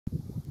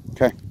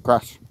Okay,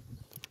 cross.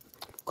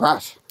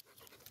 Cross.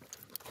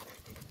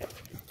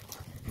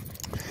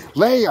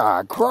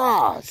 Leia,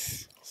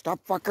 cross.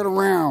 Stop fucking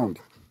around.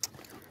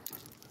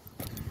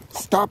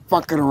 Stop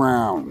fucking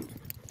around.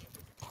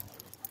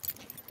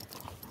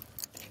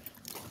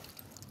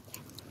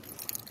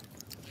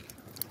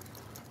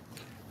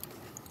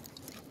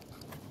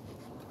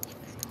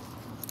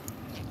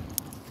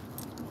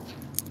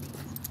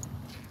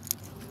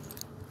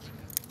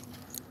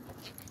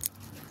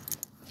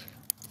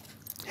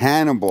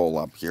 Hannibal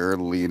up here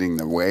leading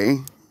the way.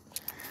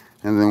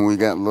 And then we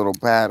got little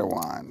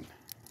Padawan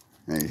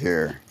right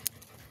here.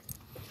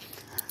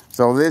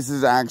 So this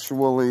is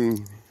actually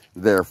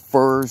their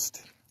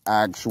first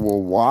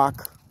actual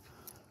walk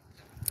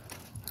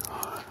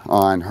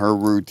on her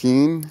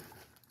routine.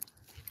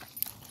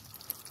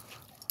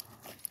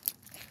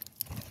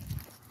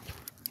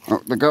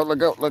 Oh, look out,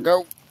 look out, look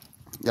out.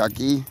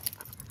 Yucky.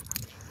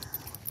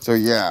 So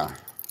yeah.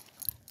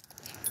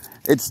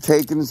 It's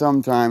taken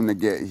some time to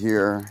get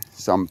here,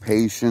 some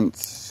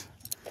patience.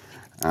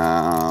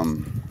 I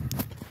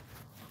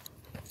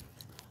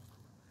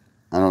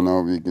don't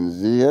know if you can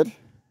see it.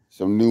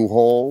 Some new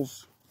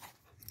holes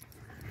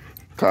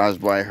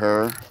caused by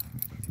her.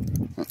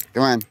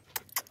 Come on.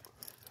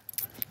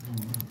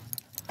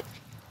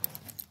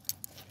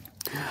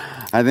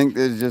 I think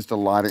there's just a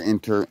lot of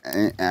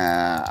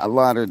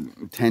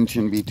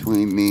tension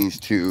between these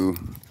two,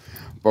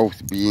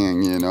 both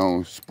being, you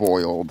know,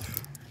 spoiled.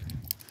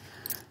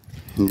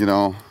 You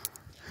know,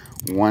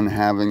 one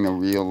having to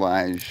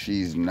realize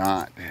she's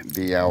not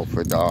the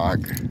alpha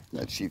dog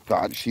that she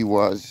thought she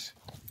was.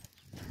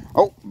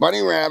 Oh,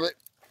 bunny rabbit.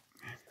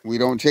 We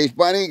don't chase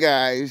bunny,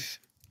 guys.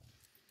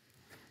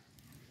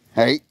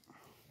 Hey.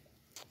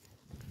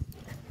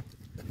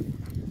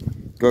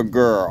 Good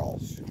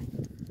girls.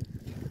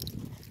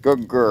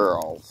 Good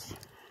girls.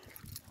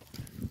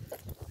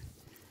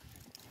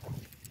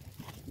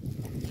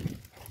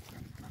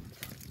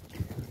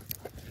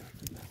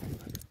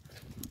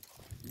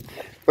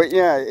 But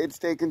yeah, it's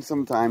taken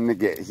some time to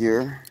get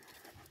here.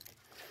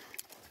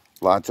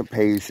 Lots of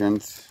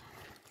patience.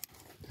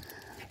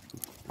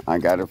 I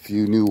got a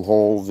few new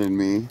holes in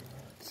me.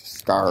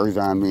 Scars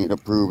on me to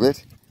prove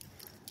it.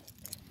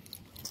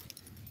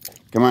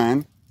 Come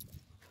on.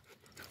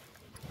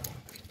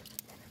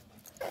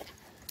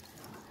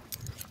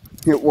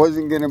 It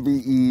wasn't going to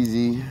be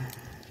easy.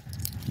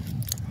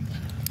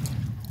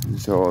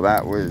 So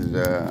that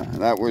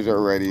was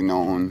already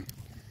known.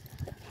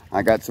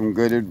 I got some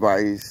good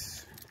advice.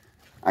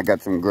 I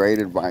got some great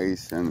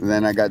advice, and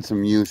then I got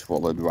some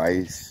useful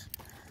advice.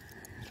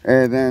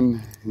 And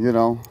then, you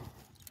know,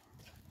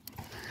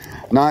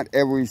 not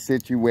every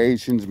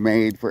situation's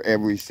made for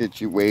every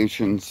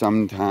situation.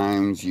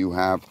 Sometimes you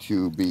have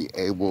to be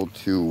able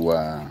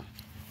to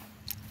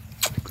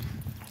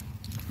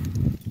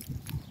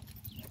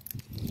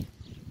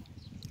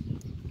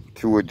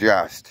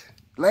adjust.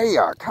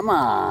 Leia, come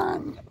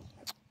on.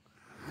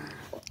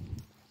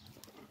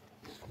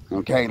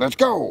 Okay, let's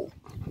go.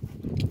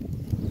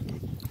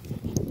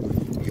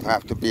 You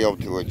have to be able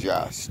to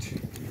adjust.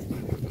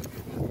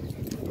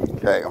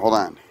 Okay, hold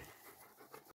on.